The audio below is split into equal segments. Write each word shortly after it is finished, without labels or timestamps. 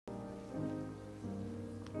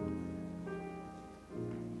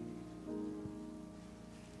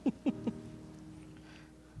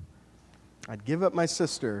I'd give up my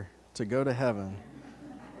sister to go to heaven.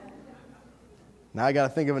 Now I got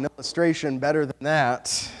to think of an illustration better than that.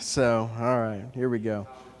 So, all right, here we go.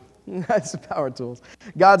 That's the power tools.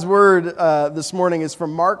 God's word this morning is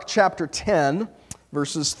from Mark chapter 10,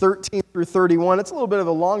 verses 13 through 31. It's a little bit of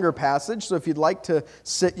a longer passage, so if you'd like to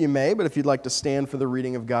sit, you may. But if you'd like to stand for the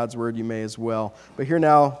reading of God's word, you may as well. But hear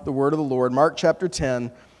now the word of the Lord. Mark chapter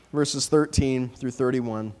 10, verses 13 through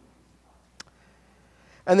 31.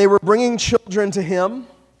 And they were bringing children to him,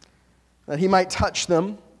 that he might touch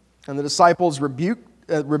them. And the disciples rebuked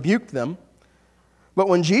them. But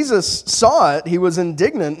when Jesus saw it, he was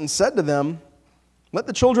indignant and said to them, "Let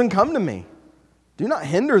the children come to me. Do not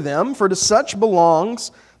hinder them, for to such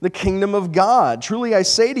belongs the kingdom of God. Truly I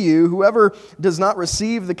say to you, whoever does not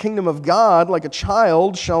receive the kingdom of God like a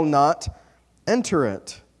child shall not enter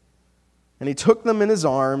it." And he took them in his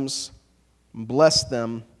arms and blessed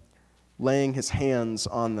them, laying his hands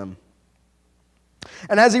on them.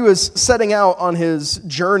 And as he was setting out on his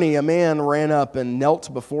journey, a man ran up and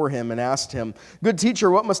knelt before him and asked him, "Good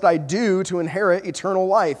teacher, what must I do to inherit eternal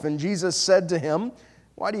life?" And Jesus said to him,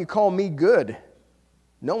 "Why do you call me good?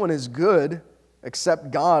 No one is good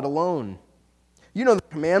except God alone. You know the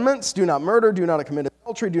commandments: do not murder, do not commit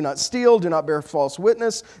adultery, do not steal, do not bear false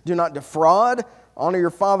witness, do not defraud, honor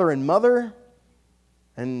your father and mother."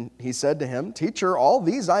 And he said to him, "Teacher, all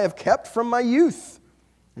these I have kept from my youth."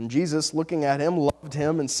 And Jesus, looking at him, loved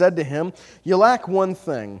him and said to him, "You lack one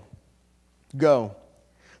thing. Go,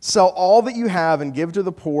 sell all that you have and give to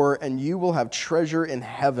the poor, and you will have treasure in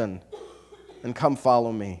heaven. And come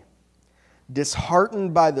follow me."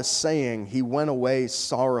 Disheartened by the saying, he went away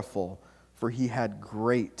sorrowful, for he had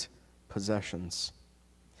great possessions.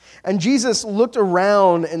 And Jesus looked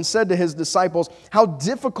around and said to his disciples, "How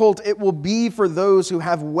difficult it will be for those who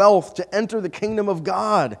have wealth to enter the kingdom of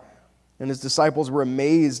God." And his disciples were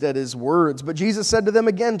amazed at his words. But Jesus said to them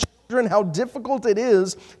again, "Children, how difficult it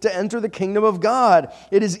is to enter the kingdom of God.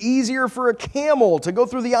 It is easier for a camel to go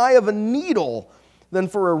through the eye of a needle than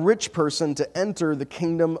for a rich person to enter the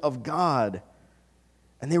kingdom of God."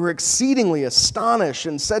 And they were exceedingly astonished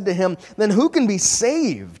and said to him, "Then who can be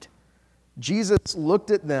saved?" Jesus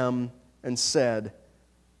looked at them and said,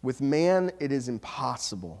 "With man it is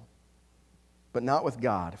impossible, but not with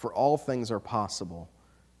God, for all things are possible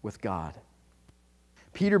with God."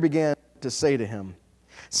 Peter began to say to him,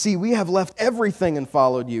 "See, we have left everything and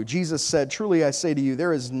followed you." Jesus said, "Truly I say to you,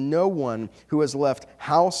 there is no one who has left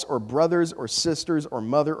house or brothers or sisters or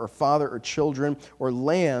mother or father or children or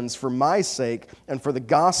lands for my sake and for the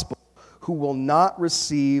gospel who will not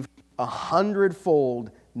receive 100-fold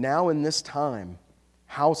now in this time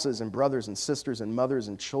houses and brothers and sisters and mothers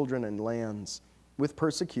and children and lands with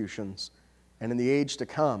persecutions, and in the age to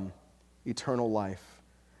come eternal life.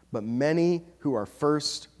 But many who are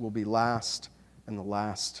first will be last, and the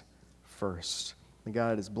last first." And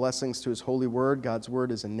God, his blessings to his holy word. God's word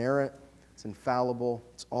is inerrant, it's infallible,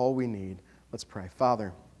 it's all we need. Let's pray.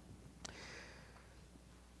 Father,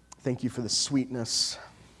 thank you for the sweetness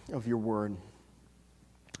of your word.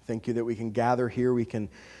 Thank you that we can gather here, we can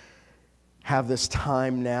have this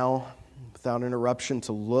time now without interruption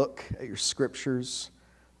to look at your scriptures,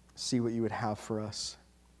 see what you would have for us.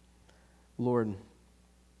 Lord,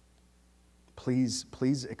 please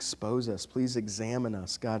expose us. Please examine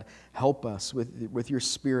us. God, help us with your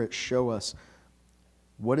Spirit. Show us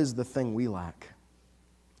what is the thing we lack.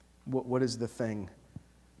 What is the thing,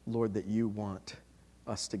 Lord, that you want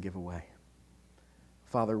us to give away.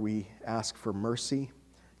 Father, we ask for mercy.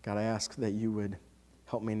 God, I ask that you would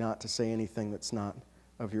help me not to say anything that's not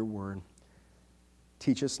of your word.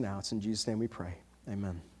 Teach us now. It's in Jesus' name we pray.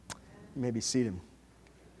 Amen. You may be seated.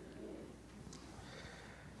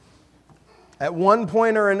 At one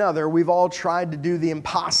point or another, we've all tried to do the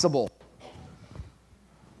impossible.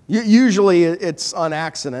 Usually it's on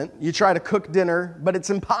accident. You try to cook dinner, but it's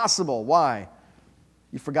impossible. Why?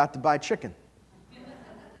 You forgot to buy chicken.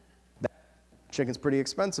 That chicken's pretty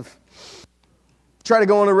expensive. Try to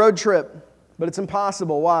go on a road trip, but it's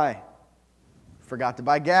impossible. Why? Forgot to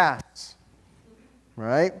buy gas.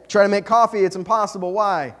 Right? Try to make coffee, it's impossible.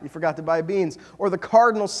 Why? You forgot to buy beans. Or the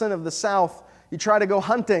cardinal sin of the South, you try to go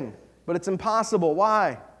hunting, but it's impossible.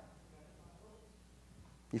 Why?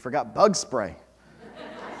 You forgot bug spray.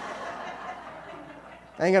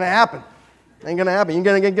 Ain't going to happen. Ain't going to happen. You're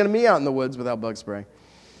going to get me out in the woods without bug spray.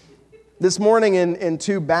 This morning in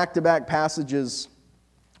two back-to-back passages,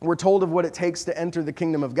 we're told of what it takes to enter the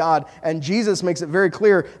kingdom of God. And Jesus makes it very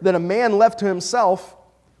clear that a man left to himself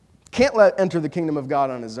can't enter the kingdom of God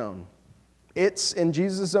on his own. It's, in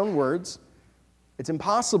Jesus' own words, it's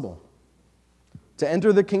impossible. To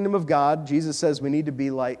enter the kingdom of God, Jesus says we need to be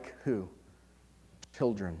like who?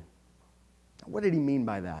 children. What did he mean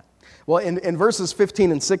by that? Well, in verses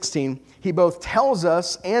 15 and 16, he both tells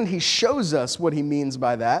us and he shows us what he means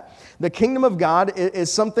by that. The kingdom of God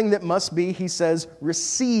is something that must be, he says,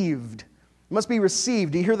 received. It must be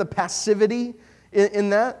received. Do you hear the passivity in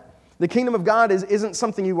that? The kingdom of God isn't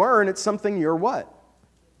something you earn, it's something you're what?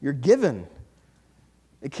 You're given.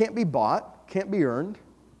 It can't be bought, can't be earned.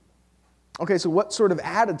 Okay, so what sort of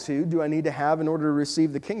attitude do I need to have in order to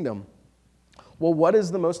receive the kingdom? Well, what is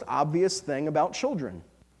the most obvious thing about children?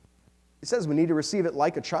 He says we need to receive it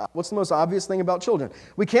like a child. What's the most obvious thing about children?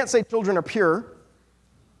 We can't say children are pure.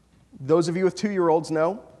 Those of you with 2-year-olds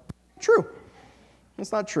know. True.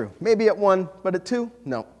 It's not true. Maybe at 1, but at 2,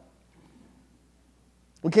 no.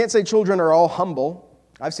 We can't say children are all humble.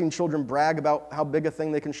 I've seen children brag about how big a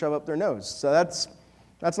thing they can shove up their nose. So that's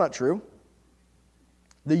not true.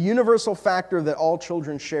 The universal factor that all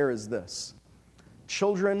children share is this.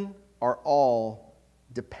 Children are all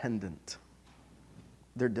dependent.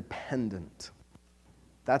 They're dependent.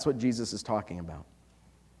 That's what Jesus is talking about.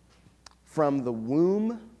 From the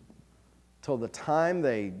womb till the time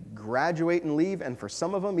they graduate and leave, and for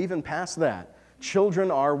some of them even past that, children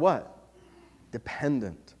are what?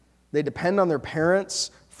 Dependent. They depend on their parents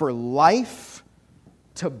for life,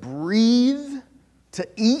 to breathe, to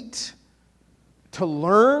eat, to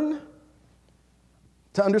learn,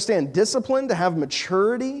 to understand discipline, to have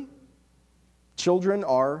maturity. Children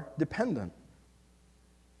are dependent.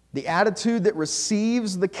 The attitude that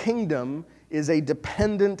receives the kingdom is a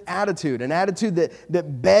dependent attitude, an attitude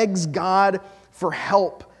that begs God for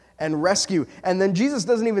help and rescue. And then Jesus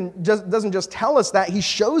doesn't just tell us that, he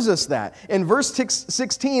shows us that. In verse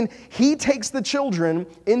 16, he takes the children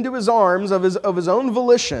into his arms of his own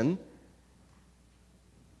volition,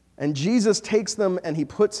 and Jesus takes them and he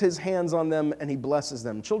puts his hands on them and he blesses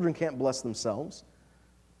them. Children can't bless themselves.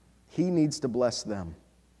 He needs to bless them.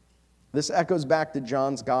 This echoes back to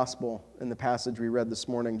John's gospel in the passage we read this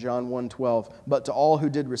morning, John 1:12. But to all who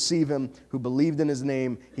did receive him, who believed in his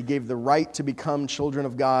name, he gave the right to become children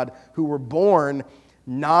of God, who were born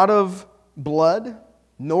not of blood,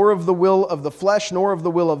 nor of the will of the flesh, nor of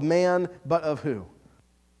the will of man, but of who?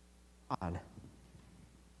 God.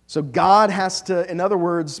 So God has to, in other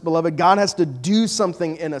words, beloved, God has to do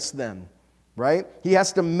something in us then. Right? He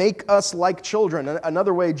has to make us like children.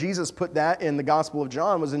 Another way Jesus put that in the Gospel of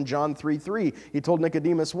John was in John 3:3. He told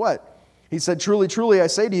Nicodemus what? He said, truly, truly, I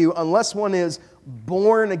say to you, unless one is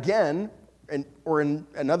born again, or in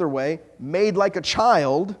another way, made like a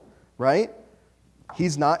child, right?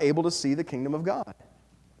 He's not able to see the kingdom of God.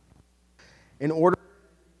 In order to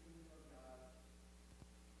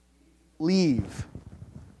believe,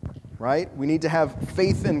 right? We need to have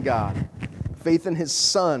faith in God, faith in his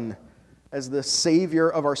Son, as the Savior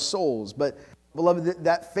of our souls. But, beloved,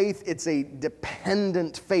 that faith, it's a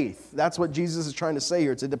dependent faith. That's what Jesus is trying to say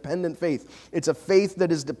here. It's a dependent faith. It's a faith that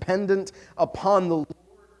is dependent upon the Lord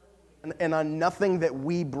and on nothing that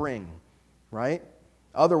we bring, right?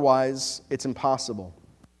 Otherwise, it's impossible.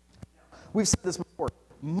 We've said this before.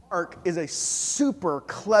 Mark is a super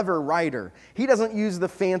clever writer. He doesn't use the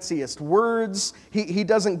fanciest words. He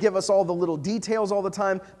doesn't give us all the little details all the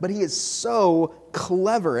time, but he is so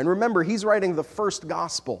clever. And remember, he's writing the first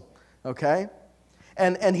gospel, okay?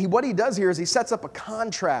 And what he does here is he sets up a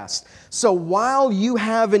contrast. So while you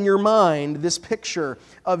have in your mind this picture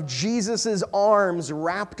of Jesus' arms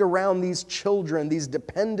wrapped around these children, these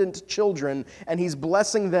dependent children, and he's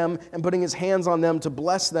blessing them and putting his hands on them to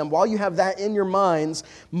bless them, while you have that in your minds,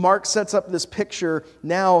 Mark sets up this picture.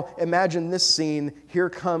 Now imagine this scene. Here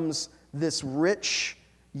comes this rich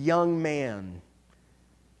young man,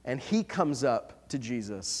 and he comes up to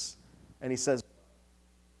Jesus, and he says,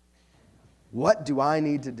 what do I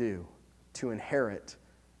need to do to inherit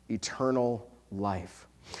eternal life?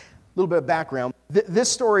 A little bit of background.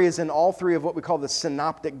 This story is in all three of what we call the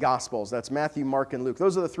synoptic gospels. That's Matthew, Mark, and Luke.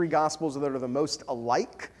 Those are the three gospels that are the most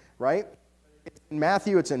alike, right? It's in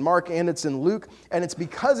Matthew, it's in Mark, and it's in Luke. And it's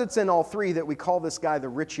because it's in all three that we call this guy the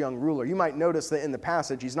rich young ruler. You might notice that in the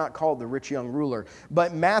passage, he's not called the rich young ruler.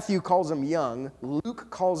 But Matthew calls him young. Luke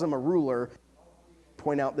calls him a ruler.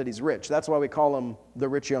 Point out that he's rich. That's why we call him the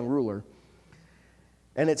rich young ruler.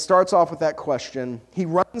 And it starts off with that question. He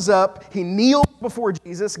runs up, he kneels before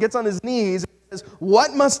Jesus, gets on his knees, and says,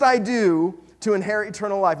 what must I do to inherit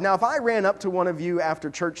eternal life? Now, if I ran up to one of you after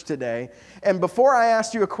church today, and before I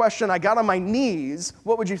asked you a question, I got on my knees,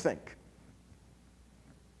 what would you think?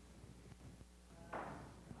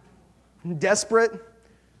 Desperate?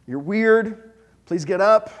 You're weird? Please get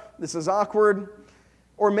up. This is awkward.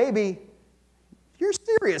 Or maybe, you're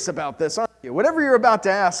serious about this, aren't you? Whatever you're about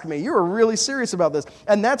to ask me, you are really serious about this.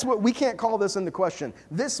 And that's what, we can't call this into question.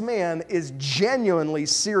 This man is genuinely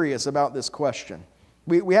serious about this question.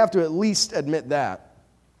 We have to at least admit that.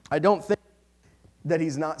 I don't think that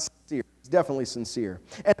he's not sincere. He's definitely sincere.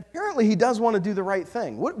 And apparently he does want to do the right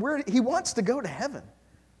thing. He wants to go to heaven.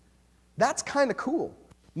 That's kind of cool.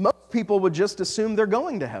 Most people would just assume they're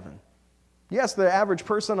going to heaven. Yes, the average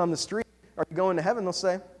person on the street, are you going to heaven? They'll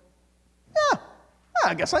say, yeah,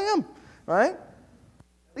 I guess I am. Right?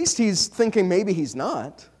 At least he's thinking maybe he's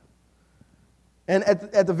not. And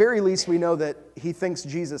at the very least, we know that he thinks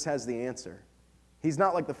Jesus has the answer. He's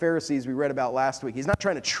not like the Pharisees we read about last week. He's not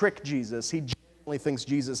trying to trick Jesus. He genuinely thinks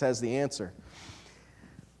Jesus has the answer.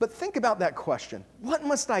 But think about that question. What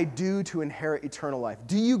must I do to inherit eternal life?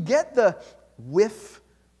 Do you get the whiff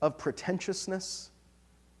of pretentiousness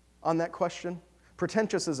on that question?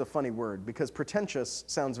 Pretentious is a funny word because pretentious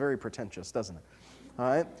sounds very pretentious, doesn't it? All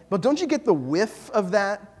right? But don't you get the whiff of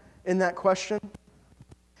that in that question?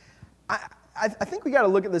 I think we got to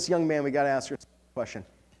look at this young man. We got to ask ourselves a question.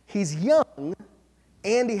 He's young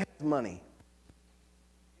and he has money.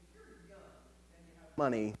 If you're young and you have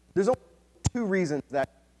money, there's only two reasons that,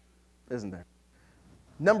 isn't there?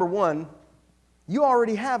 Number one, you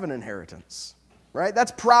already have an inheritance. Right?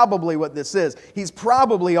 That's probably what this is. He's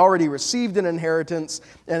probably already received an inheritance,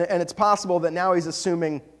 and it's possible that now he's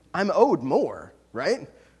assuming, I'm owed more. Right?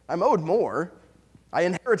 I'm owed more. I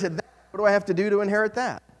inherited that. What do I have to do to inherit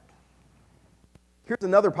that? Here's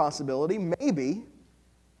another possibility. Maybe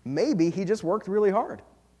he just worked really hard.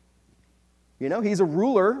 You know, he's a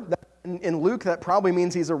ruler. In Luke, that probably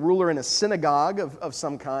means he's a ruler in a synagogue of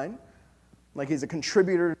some kind. Like he's a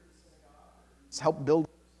contributor. He's helped build.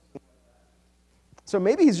 So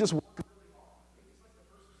maybe he's just working really hard.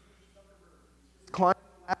 Climbed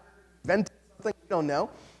the ladder, invented something, we don't know.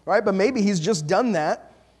 Right? But maybe he's just done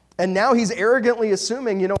that, and now he's arrogantly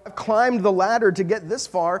assuming, I've climbed the ladder to get this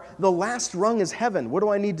far. The last rung is heaven. What do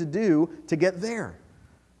I need to do to get there?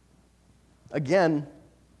 Again,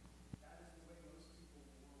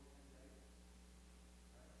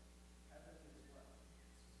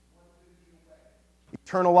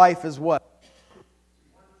 eternal life is what?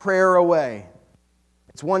 Prayer away.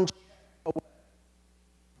 It's one check away.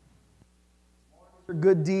 Your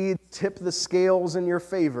good deeds tip the scales in your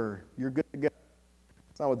favor. You're good to go.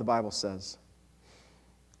 That's not what the Bible says.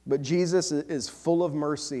 But Jesus is full of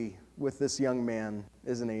mercy with this young man,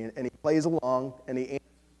 isn't he? And he plays along, and he answers.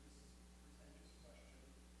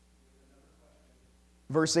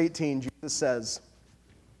 Verse 18, Jesus says,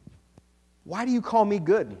 "Why do you call me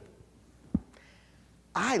good?"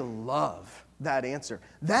 I love that answer.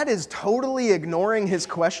 That is totally ignoring his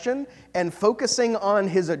question and focusing on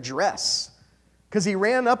his address. Because he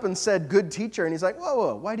ran up and said, "Good teacher," and he's like,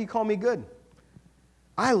 whoa, why do you call me good?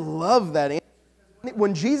 I love that answer.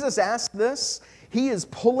 When Jesus asked this, he is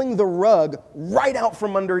pulling the rug right out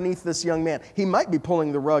from underneath this young man. He might be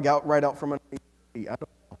pulling the rug right out from underneath. I don't know.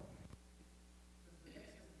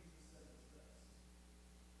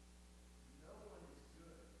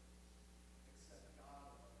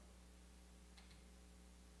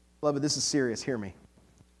 Beloved, this is serious. Hear me.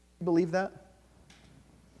 You believe that?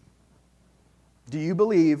 Do you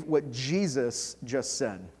believe what Jesus just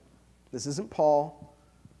said? This isn't Paul.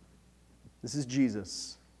 This is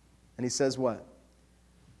Jesus. And he says what?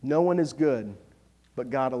 No one is good but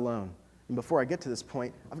God alone. And before I get to this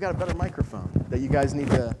point, I've got a better microphone that you guys need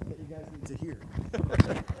to hear.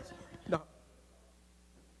 No.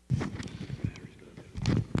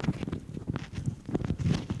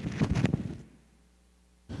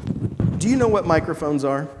 Do you know what microphones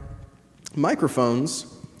are?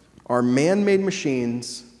 Microphones are man-made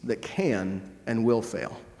machines that can and will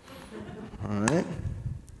fail. All right?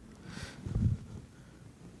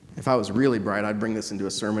 If I was really bright, I'd bring this into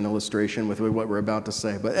a sermon illustration with what we're about to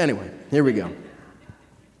say. But anyway, here we go.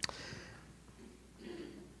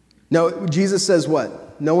 No, Jesus says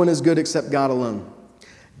what? No one is good except God alone.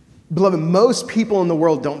 Beloved, most people in the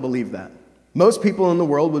world don't believe that. Most people in the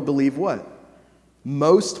world would believe what?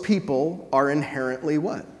 Most people are inherently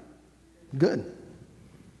what? Good.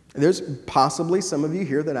 There's possibly some of you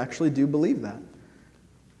here that actually do believe that.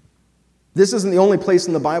 This isn't the only place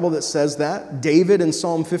in the Bible that says that. David in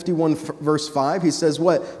Psalm 51 verse 5, he says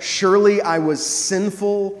what? Surely I was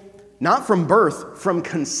sinful, not from birth, from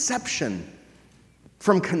conception.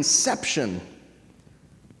 From conception.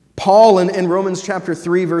 Paul in Romans chapter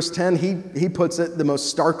 3 verse 10, he puts it the most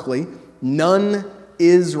starkly. None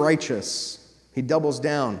is righteous. He doubles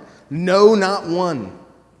down. No, not one.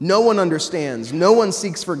 No one understands. No one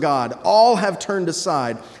seeks for God. All have turned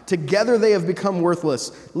aside. Together they have become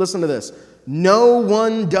worthless. Listen to this. No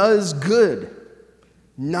one does good.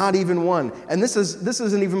 Not even one. And this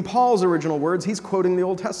isn't even Paul's original words. He's quoting the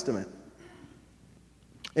Old Testament.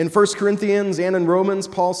 In 1 Corinthians and in Romans,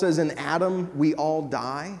 Paul says, in Adam we all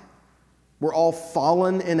die. We're all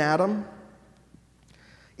fallen in Adam.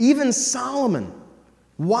 Even Solomon,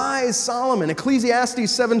 wise Solomon, Ecclesiastes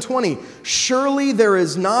 7:20, surely there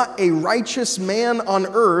is not a righteous man on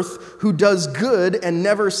earth who does good and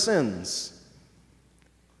never sins.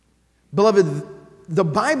 Beloved, the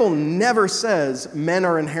Bible never says men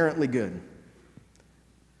are inherently good.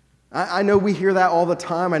 I know we hear that all the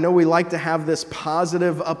time. I know we like to have this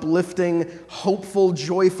positive, uplifting, hopeful,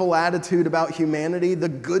 joyful attitude about humanity, the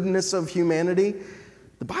goodness of humanity.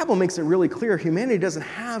 The Bible makes it really clear humanity doesn't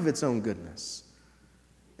have its own goodness.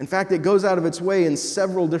 In fact, it goes out of its way in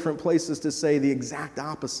several different places to say the exact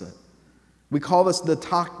opposite. We call this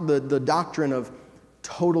the doctrine of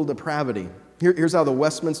total depravity. Here's how the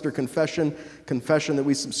Westminster Confession that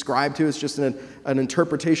we subscribe to, is just an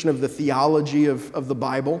interpretation of the theology of the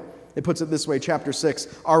Bible. It puts it this way, chapter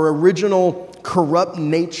 6, our original corrupt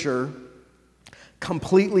nature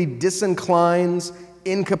completely disinclines,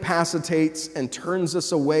 incapacitates, and turns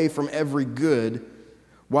us away from every good,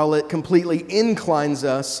 while it completely inclines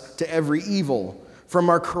us to every evil. From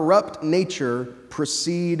our corrupt nature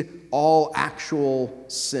proceed all actual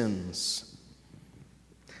sins.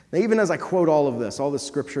 Now, even as I quote all of this, all this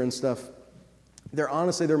scripture and stuff,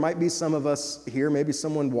 there might be some of us here, maybe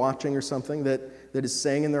someone watching or something, that is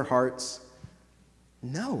saying in their hearts,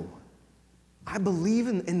 no, I believe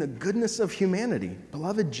in the goodness of humanity.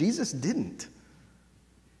 Beloved, Jesus didn't.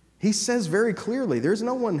 He says very clearly, there's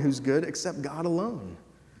no one who's good except God alone.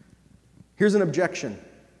 Here's an objection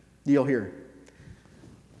you'll hear.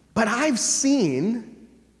 But I've seen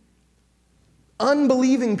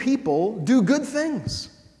unbelieving people do good things.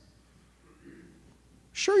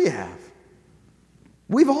 Sure you have.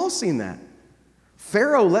 We've all seen that.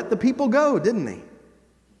 Pharaoh let the people go, didn't he?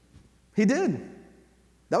 He did.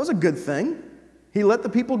 That was a good thing. He let the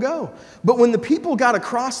people go. But when the people got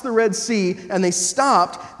across the Red Sea and they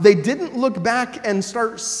stopped, they didn't look back and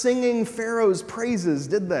start singing Pharaoh's praises,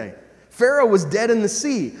 did they? Pharaoh was dead in the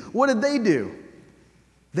sea. What did they do?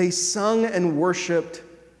 They sung and worshiped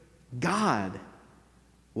God.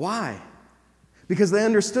 Why? Because they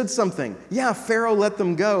understood something. Yeah, Pharaoh let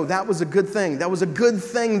them go. That was a good thing. That was a good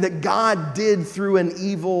thing that God did through an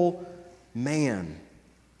evil man.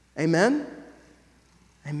 Amen?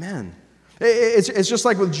 Amen. It's just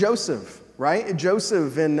like with Joseph, right?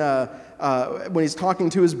 Joseph, when he's talking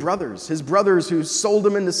to his brothers who sold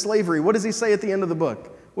him into slavery, what does he say at the end of the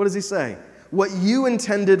book? What does he say? What you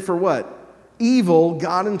intended for what? Evil,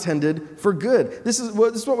 God intended for good. This is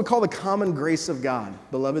what we call the common grace of God,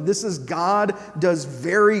 beloved. This is God does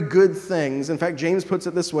very good things. In fact, James puts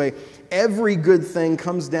it this way, every good thing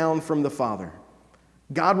comes down from the Father.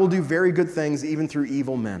 God will do very good things even through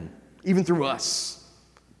evil men, even through us.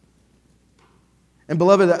 And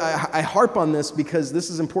beloved, I harp on this because this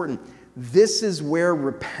is important. This is where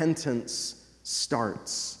repentance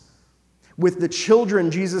starts. With the children,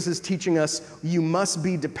 Jesus is teaching us, you must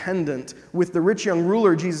be dependent. With the rich young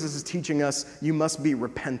ruler, Jesus is teaching us, you must be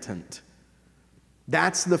repentant.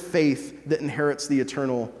 That's the faith that inherits the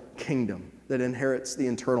eternal kingdom, that inherits the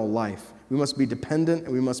eternal life. We must be dependent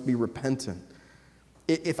and we must be repentant.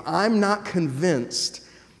 If I'm not convinced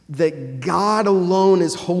that God alone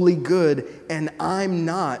is wholly good and I'm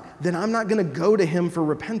not, then I'm not going to go to Him for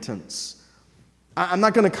repentance. I'm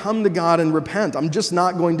not going to come to God and repent. I'm just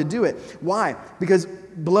not going to do it. Why? Because,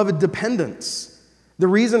 beloved, dependence. The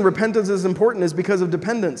reason repentance is important is because of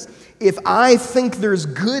dependence. If I think there's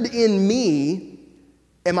good in me,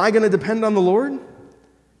 am I going to depend on the Lord?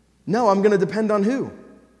 No, I'm going to depend on who?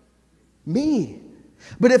 Me.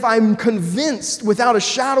 But if I'm convinced without a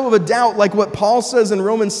shadow of a doubt, like what Paul says in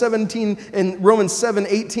Romans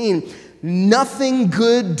 7:18, nothing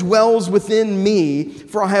good dwells within me,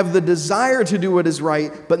 for I have the desire to do what is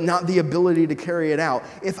right, but not the ability to carry it out.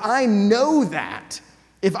 If I know that,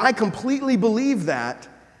 if I completely believe that,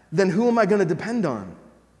 then who am I going to depend on?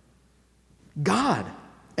 God,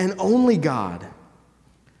 and only God.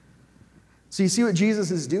 So you see what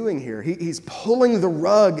Jesus is doing here. He's pulling the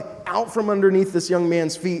rug out from underneath this young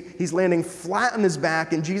man's feet. He's landing flat on his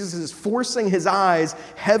back, and Jesus is forcing his eyes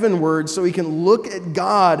heavenward so he can look at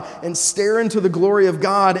God and stare into the glory of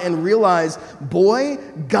God and realize, boy,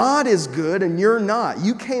 God is good and you're not.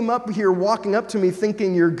 You came up here walking up to me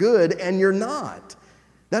thinking you're good and you're not.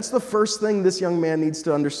 That's the first thing this young man needs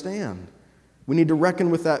to understand. We need to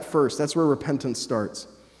reckon with that first. That's where repentance starts.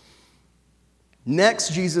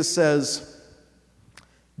 Next, Jesus says,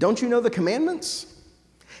 don't you know the commandments?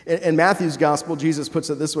 In Matthew's gospel, Jesus puts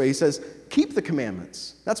it this way. He says, keep the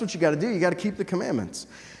commandments. That's what you got to do. You got to keep the commandments.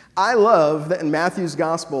 I love that in Matthew's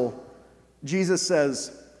gospel, Jesus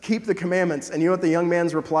says, keep the commandments. And you know what the young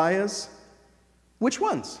man's reply is? Which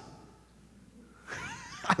ones?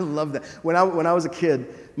 I love that. When I was a kid,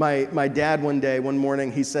 my dad one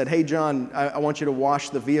morning, he said, hey, John, I want you to wash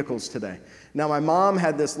the vehicles today. Now, my mom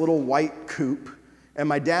had this little white coupe, and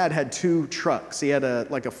my dad had two trucks. He had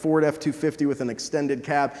a Ford F-250 with an extended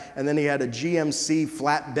cab, and then he had a GMC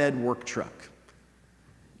flatbed work truck.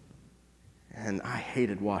 And I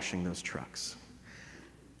hated washing those trucks.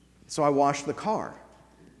 So I washed the car,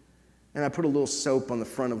 and I put a little soap on the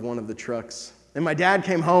front of one of the trucks. And my dad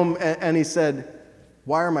came home, and he said,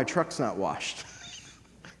 why are my trucks not washed?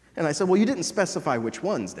 And I said, well, you didn't specify which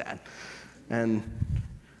ones, Dad. And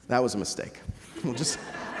that was a mistake. We'll just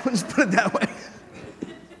put it that way.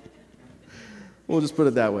 We'll just put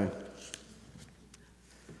it that way.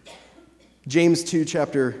 James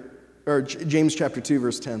chapter 2,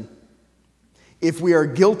 verse 10. If we are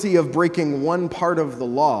guilty of breaking one part of the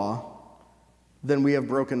law, then we have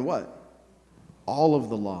broken what? All of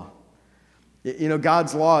the law. You know,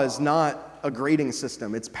 God's law is not a grading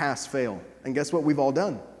system. It's pass-fail. And guess what we've all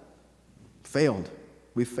done? Failed.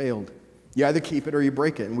 We failed. You either keep it or you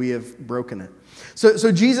break it, and we have broken it.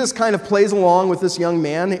 So Jesus kind of plays along with this young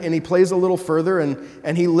man, and he plays a little further,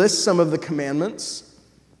 and he lists some of the commandments.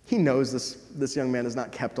 He knows this young man has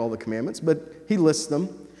not kept all the commandments, but he lists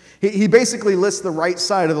them. He basically lists the right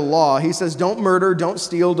side of the law. He says, don't murder, don't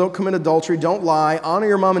steal, don't commit adultery, don't lie, honor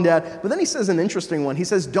your mom and dad. But then he says an interesting one. He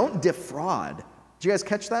says, don't defraud. Did you guys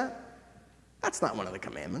catch that? That's not one of the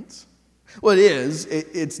commandments. Well, it is.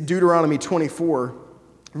 It's Deuteronomy 24,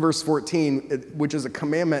 verse 14, which is a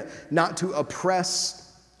commandment not to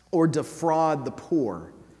oppress or defraud the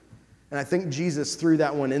poor. And I think Jesus threw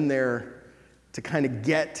that one in there to kind of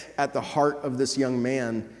get at the heart of this young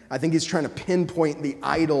man. I think he's trying to pinpoint the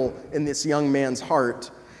idol in this young man's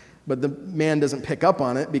heart, but the man doesn't pick up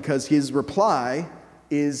on it because his reply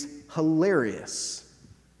is hilarious.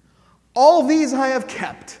 All these I have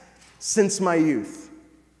kept since my youth.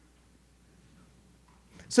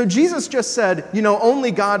 So Jesus just said, you know,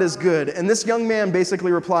 only God is good. And this young man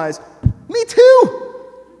basically replies, me too.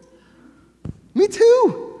 Me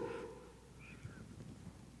too.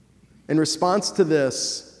 In response to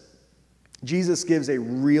this, Jesus gives a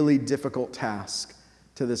really difficult task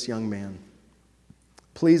to this young man.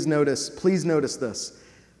 Please notice this.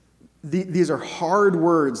 These are hard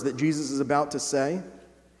words that Jesus is about to say,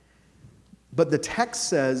 but the text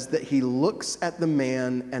says that he looks at the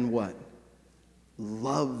man and what?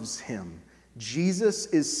 Loves him. Jesus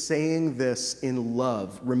is saying this in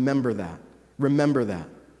love. Remember that. Remember that.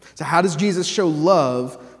 So how does Jesus show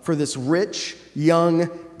love for this rich, young,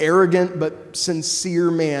 arrogant, but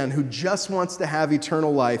sincere man who just wants to have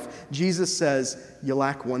eternal life? Jesus says, you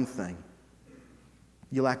lack one thing.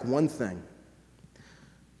 You lack one thing.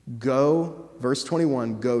 Go, verse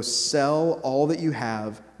 21, go sell all that you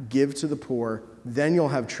have, give to the poor, then you'll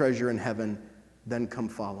have treasure in heaven, then come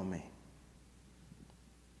follow me.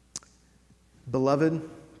 Beloved,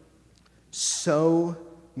 so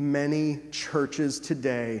many churches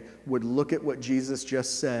today would look at what Jesus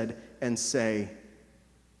just said and say,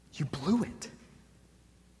 you blew it.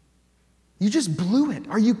 You just blew it.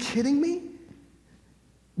 Are you kidding me?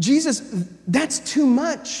 Jesus, that's too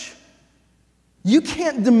much. You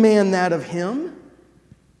can't demand that of him.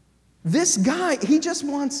 This guy, he just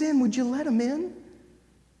wants in. Would you let him in?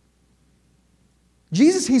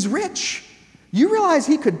 Jesus, he's rich. You realize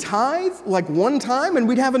he could tithe like one time and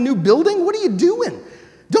we'd have a new building? What are you doing?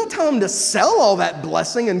 Don't tell him to sell all that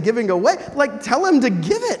blessing and giving away. Like, tell him to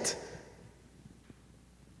give it.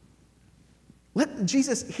 Let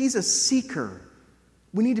Jesus, he's a seeker.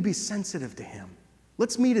 We need to be sensitive to him.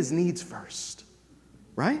 Let's meet his needs first,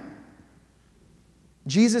 right?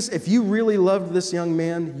 Jesus, if you really loved this young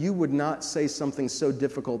man, you would not say something so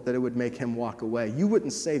difficult that it would make him walk away. You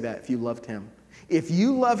wouldn't say that if you loved him. If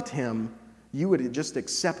you loved him, you would just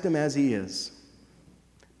accept him as he is.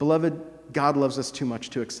 Beloved, God loves us too much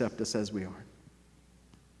to accept us as we are,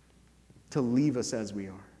 to leave us as we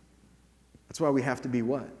are. That's why we have to be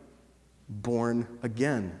what? Born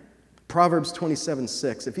again. Proverbs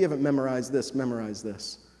 27:6. If you haven't memorized this, memorize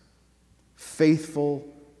this. Faithful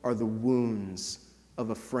are the wounds of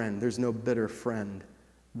a friend. There's no better friend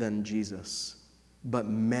than Jesus. But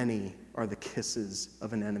many are the kisses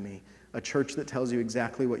of an enemy. A church that tells you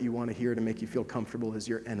exactly what you want to hear to make you feel comfortable is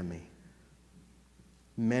your enemy.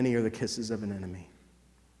 Many are the kisses of an enemy.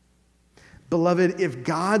 Beloved, if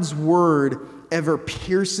God's word ever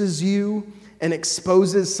pierces you and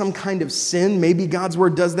exposes some kind of sin, maybe God's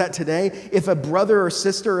word does that today. If a brother or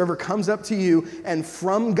sister ever comes up to you and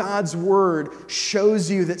from God's word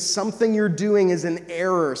shows you that something you're doing is an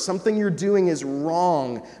error, something you're doing is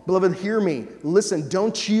wrong, beloved, hear me. Listen,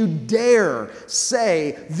 don't you dare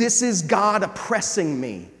say, this is God oppressing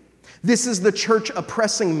me. This is the church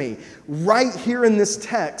oppressing me. Right here in this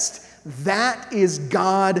text, that is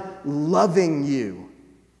God loving you.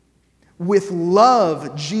 With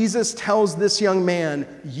love, Jesus tells this young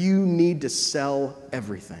man, you need to sell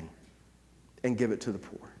everything and give it to the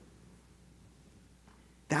poor.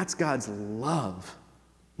 That's God's love,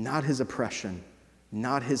 not his oppression,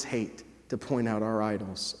 not his hate, to point out our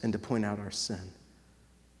idols and to point out our sin.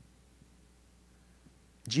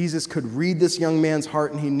 Jesus could read this young man's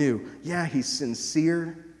heart and he knew, yeah, he's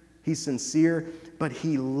sincere, but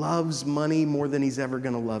he loves money more than he's ever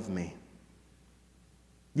going to love me.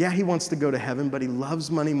 Yeah, he wants to go to heaven, but he loves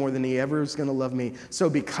money more than he ever is going to love me. So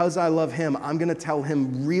because I love him, I'm going to tell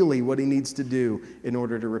him really what he needs to do in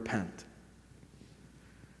order to repent.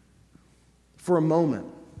 For a moment,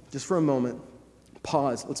 just for a moment,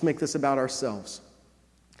 pause. Let's make this about ourselves.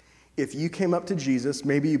 If you came up to Jesus,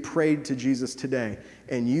 maybe you prayed to Jesus today,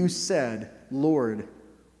 and you said, Lord,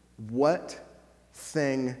 what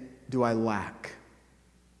thing do I lack?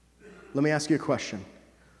 Let me ask you a question.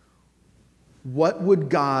 What would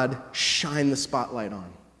God shine the spotlight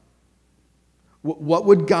on? What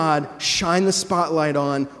would God shine the spotlight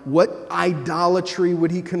on? What idolatry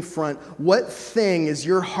would he confront? What thing is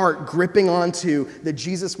your heart gripping onto that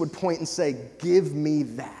Jesus would point and say, give me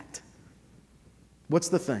that? What's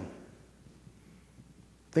the thing?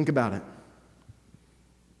 Think about it.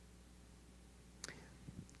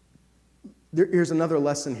 Here's another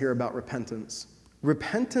lesson here about repentance.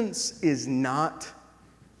 Repentance is not,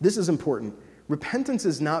 this is important, repentance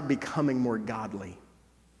is not becoming more godly.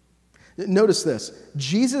 Notice this.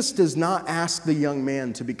 Jesus does not ask the young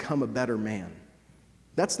man to become a better man.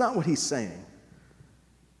 That's not what he's saying.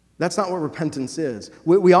 That's not what repentance is.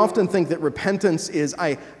 We often think that repentance is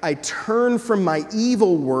I turn from my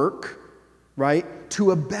evil work, right,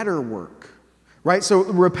 to a better work. Right? So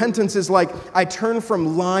repentance is like I turn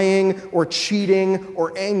from lying or cheating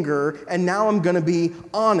or anger, and now I'm going to be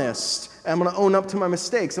honest. I'm going to own up to my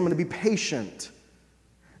mistakes. I'm going to be patient.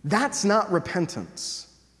 That's not repentance.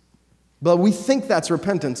 But we think that's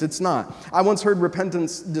repentance. It's not. I once heard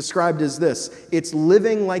repentance described as this. It's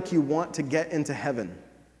living like you want to get into heaven.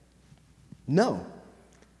 No.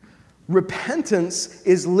 Repentance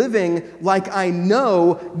is living like I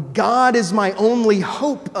know God is my only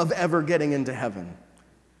hope of ever getting into heaven.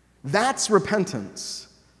 That's repentance.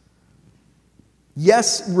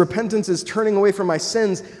 Yes, repentance is turning away from my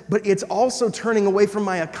sins, but it's also turning away from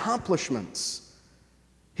my accomplishments.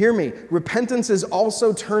 Hear me. Repentance is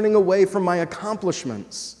also turning away from my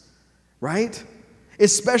accomplishments, right?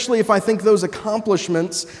 Especially if I think those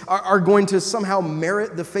accomplishments are going to somehow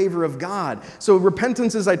merit the favor of God. So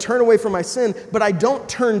repentance is I turn away from my sin, but I don't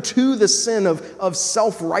turn to the sin of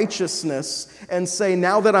self-righteousness and say,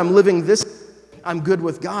 now that I'm living this, I'm good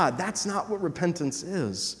with God. That's not what repentance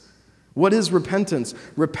is. What is repentance?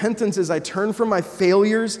 Repentance is I turn from my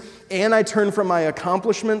failures and I turn from my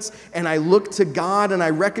accomplishments and I look to God and I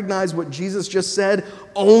recognize what Jesus just said,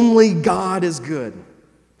 only God is good.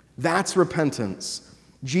 That's repentance.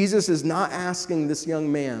 Jesus is not asking this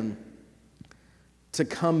young man to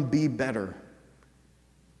come be better.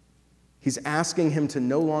 He's asking him to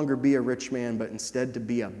no longer be a rich man, but instead to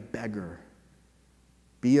be a beggar.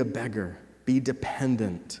 Be a beggar. Be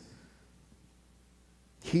dependent.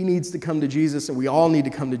 He needs to come to Jesus, and we all need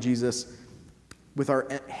to come to Jesus with our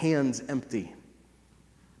hands empty.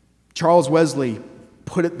 Charles Wesley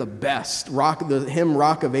put it the best. The hymn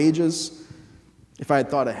Rock of Ages. If I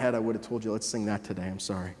had thought ahead, I would have told you, let's sing that today. I'm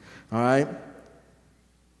sorry. All right?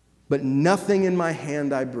 But nothing in my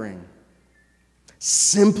hand I bring.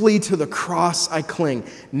 Simply to the cross I cling.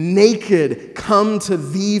 Naked, come to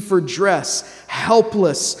thee for dress.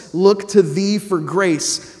 Helpless, look to thee for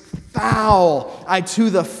grace. Foul, I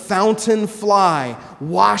to the fountain fly.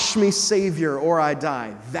 Wash me, Savior, or I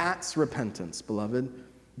die. That's repentance, beloved.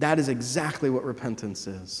 That is exactly what repentance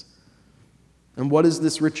is. And what is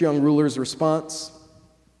this rich young ruler's response?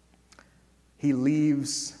 He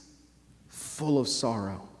leaves full of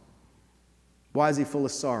sorrow. Why is he full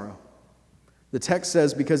of sorrow? The text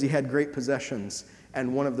says because he had great possessions,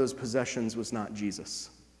 and one of those possessions was not Jesus.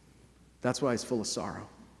 That's why he's full of sorrow.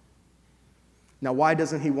 Now, why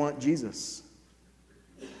doesn't he want Jesus?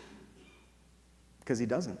 Because he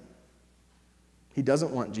doesn't. He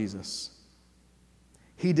doesn't want Jesus.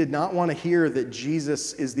 He did not want to hear that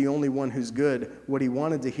Jesus is the only one who's good. What he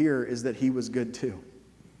wanted to hear is that he was good too.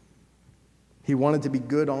 He wanted to be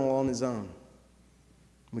good all on his own.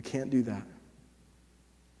 We can't do that.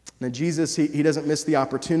 Now Jesus, he doesn't miss the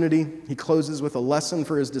opportunity. He closes with a lesson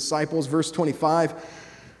for his disciples. Verse 25,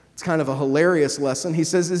 it's kind of a hilarious lesson. He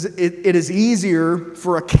says, it is easier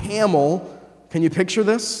for a camel, can you picture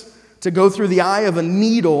this, to go through the eye of a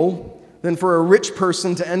needle than for a rich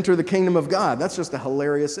person to enter the kingdom of God. That's just a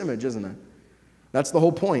hilarious image, isn't it? That's the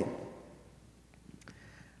whole point.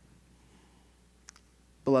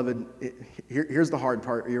 Beloved, here's the hard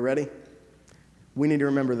part. Are you ready? We need to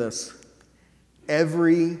remember this.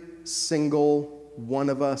 Every single one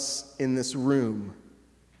of us in this room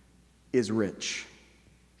is rich.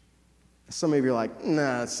 Some of you are like,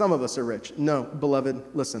 nah, some of us are rich. No, beloved,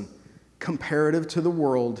 listen. Comparative to the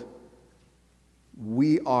world,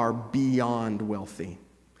 we are beyond wealthy.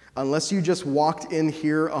 Unless you just walked in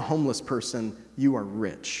here a homeless person, you are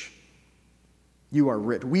rich. You are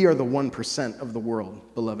rich. We are the 1% of the world,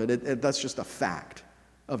 beloved. That's just a fact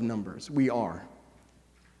of numbers. We are.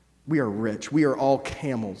 We are rich. We are all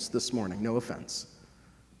camels this morning. No offense.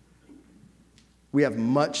 We have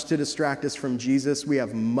much to distract us from Jesus. We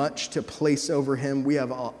have much to place over him. We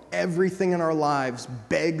have everything in our lives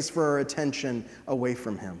begs for our attention away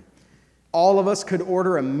from him. All of us could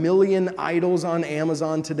order 1 million idols on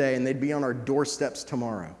Amazon today, and they'd be on our doorsteps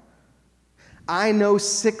tomorrow. I know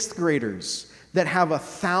 6th graders that have a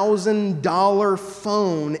 $1,000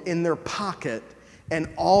 phone in their pocket, and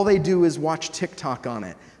all they do is watch TikTok on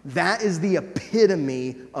it. That is the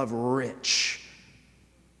epitome of rich.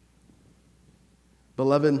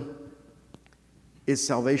 Beloved, is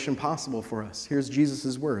salvation possible for us? Here's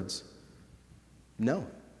Jesus' words. No.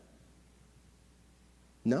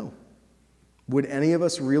 No. Would any of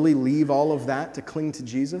us really leave all of that to cling to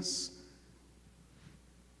Jesus?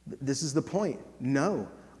 This is the point. No.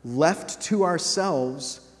 Left to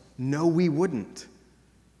ourselves, no, we wouldn't.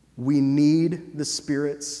 We need the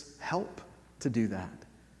Spirit's help to do that.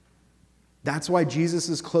 That's why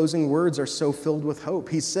Jesus' closing words are so filled with hope.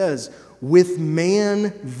 He says, with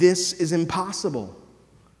man, this is impossible.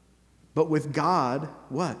 But with God,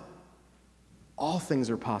 what? All things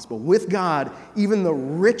are possible. With God, even the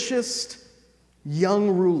richest young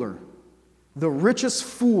ruler, the richest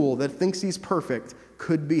fool that thinks he's perfect,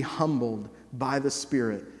 could be humbled by the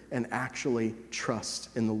Spirit and actually trust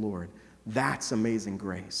in the Lord. That's amazing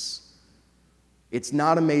grace. It's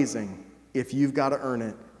not amazing if you've got to earn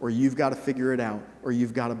it, or you've got to figure it out, or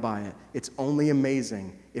you've got to buy it. It's only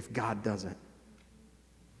amazing if God does it.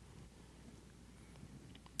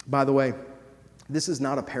 By the way, this is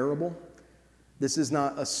not a parable. This is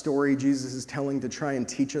not a story Jesus is telling to try and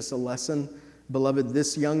teach us a lesson. Beloved,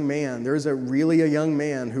 this young man, there's a young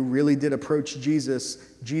man who really did approach Jesus.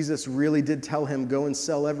 Jesus really did tell him, go and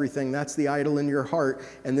sell everything. That's the idol in your heart.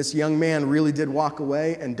 And this young man really did walk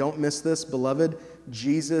away. And don't miss this, beloved,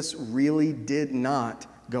 Jesus really did not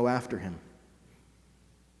go after him.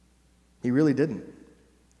 He really didn't.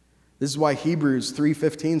 This is why Hebrews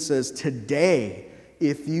 3:15 says, today,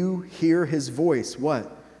 if you hear his voice,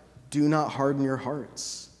 what? Do not harden your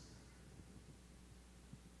hearts.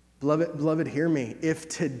 Beloved, hear me. If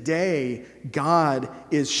today God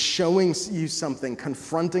is showing you something,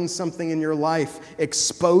 confronting something in your life,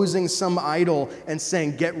 exposing some idol and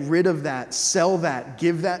saying, get rid of that, sell that,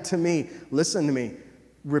 give that to me, listen to me,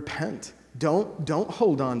 repent. Don't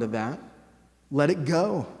hold on to that. Let it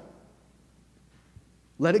go.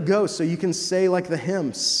 Let it go so you can say like the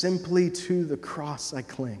hymn, simply to the cross I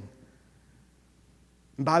cling.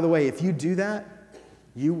 And by the way, if you do that,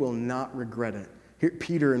 you will not regret it. Here,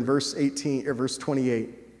 Peter in verse 28,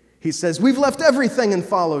 he says, we've left everything and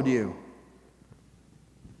followed you.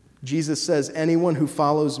 Jesus says, anyone who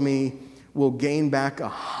follows me will gain back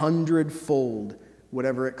 100-fold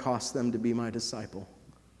whatever it costs them to be my disciple.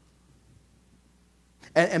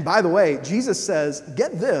 And by the way, Jesus says,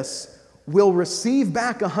 get this, will receive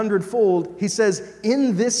back 100-fold. He says,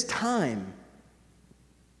 in this time.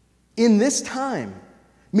 In this time.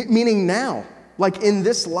 Meaning now, like in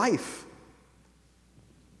this life.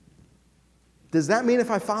 Does that mean if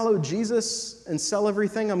I follow Jesus and sell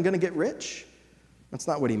everything, I'm going to get rich? That's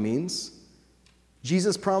not what he means.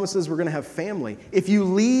 Jesus promises we're going to have family. If you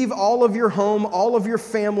leave all of your home, all of your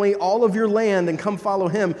family, all of your land, and come follow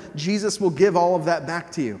him, Jesus will give all of that back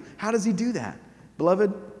to you. How does he do that?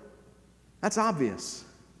 Beloved, that's obvious.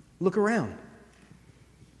 Look around.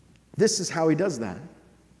 This is how he does that.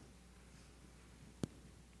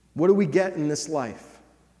 What do we get in this life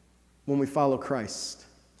when we follow Christ?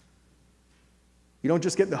 You don't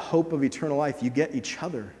just get the hope of eternal life, you get each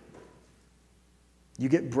other. You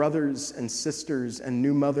get brothers and sisters and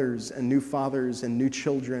new mothers and new fathers and new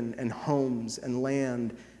children and homes and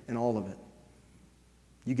land and all of it.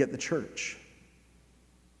 You get the church.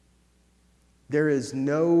 There is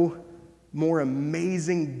no more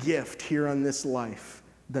amazing gift here on this life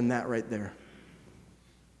than that right there.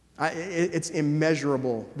 It's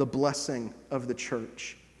immeasurable, the blessing of the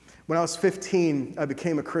church. When I was 15, I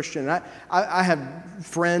became a Christian. I have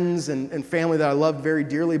friends and family that I loved very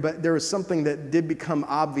dearly, but there was something that did become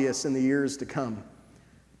obvious in the years to come.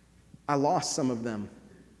 I lost some of them.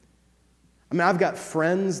 I mean, I've got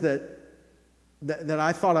friends that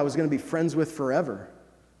I thought I was going to be friends with forever.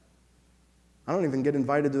 I don't even get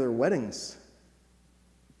invited to their weddings.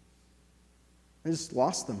 I just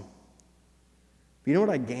lost them. But you know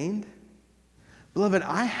what I gained? Beloved,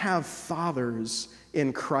 I have fathers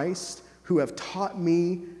in Christ who have taught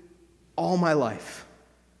me all my life.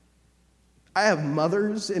 I have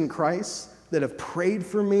mothers in Christ that have prayed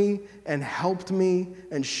for me and helped me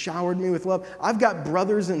and showered me with love. I've got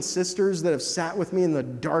brothers and sisters that have sat with me in the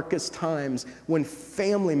darkest times when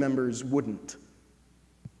family members wouldn't.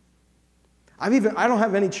 I don't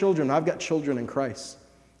have any children. I've got children in Christ.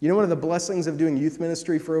 You know one of the blessings of doing youth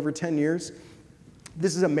ministry for over 10 years?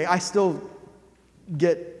 This is amazing. I still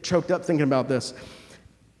get choked up thinking about this.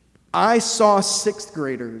 I saw sixth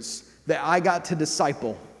graders that I got to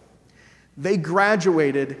disciple. They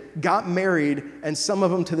graduated, got married, and some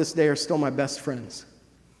of them to this day are still my best friends.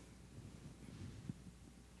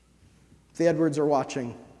 If the Edwards are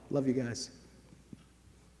watching, love you guys.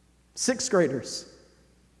 Sixth graders.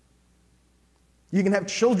 You can have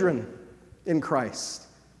children in Christ.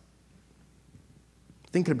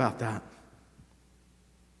 Thinking about that.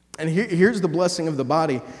 And here's the blessing of the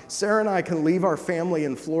body. Sarah and I can leave our family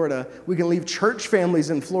in Florida. We can leave church families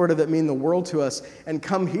in Florida that mean the world to us and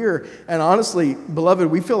come here. And honestly, beloved,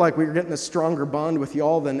 we feel like we're getting a stronger bond with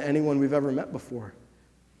y'all than anyone we've ever met before.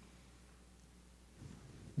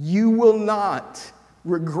 You will not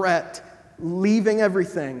regret leaving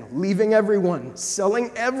everything, leaving everyone,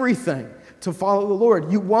 selling everything to follow the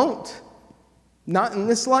Lord. You won't. Not in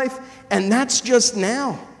this life. And that's just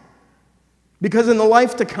now. Because in the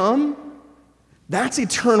life to come, that's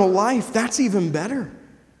eternal life. That's even better.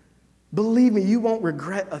 Believe me, you won't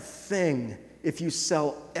regret a thing if you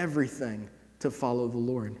sell everything to follow the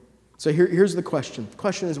Lord. So here's the question. The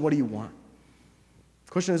question is, what do you want?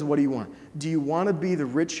 The question is, what do you want? Do you want to be the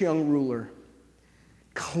rich young ruler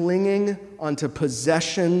clinging onto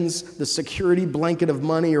possessions, the security blanket of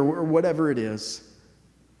money, or whatever it is?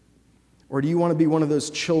 Or do you want to be one of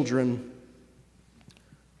those children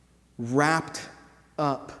wrapped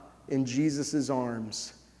up in Jesus'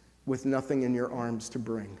 arms with nothing in your arms to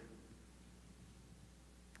bring,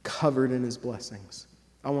 covered in his blessings?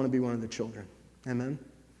 I want to be one of the children. Amen?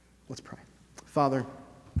 Let's pray. Father,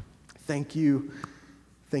 thank you.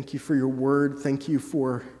 Thank you for your word. Thank you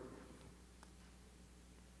for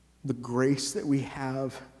the grace that we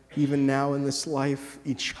have even now in this life,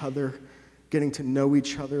 each other, getting to know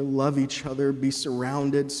each other, love each other, be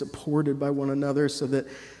surrounded, supported by one another so that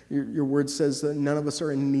your word says that none of us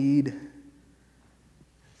are in need.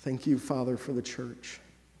 Thank you, Father, for the church.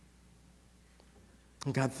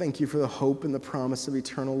 And God, thank you for the hope and the promise of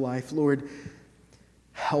eternal life. Lord,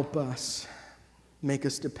 help us. Make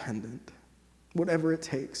us dependent. Whatever it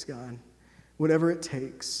takes, God. Whatever it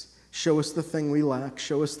takes. Show us the thing we lack.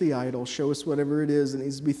 Show us the idol. Show us whatever it is that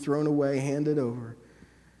needs to be thrown away, handed over.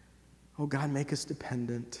 Oh, God, make us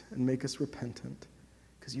dependent and make us repentant.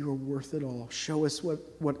 Because you are worth it all. Show us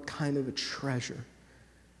what kind of a treasure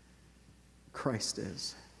Christ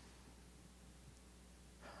is.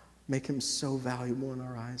 Make him so valuable in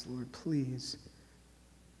our eyes, Lord, please.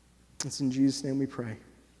 It's in Jesus' name we pray.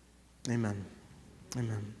 Amen.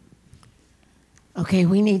 Amen. Okay,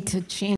 we need to change.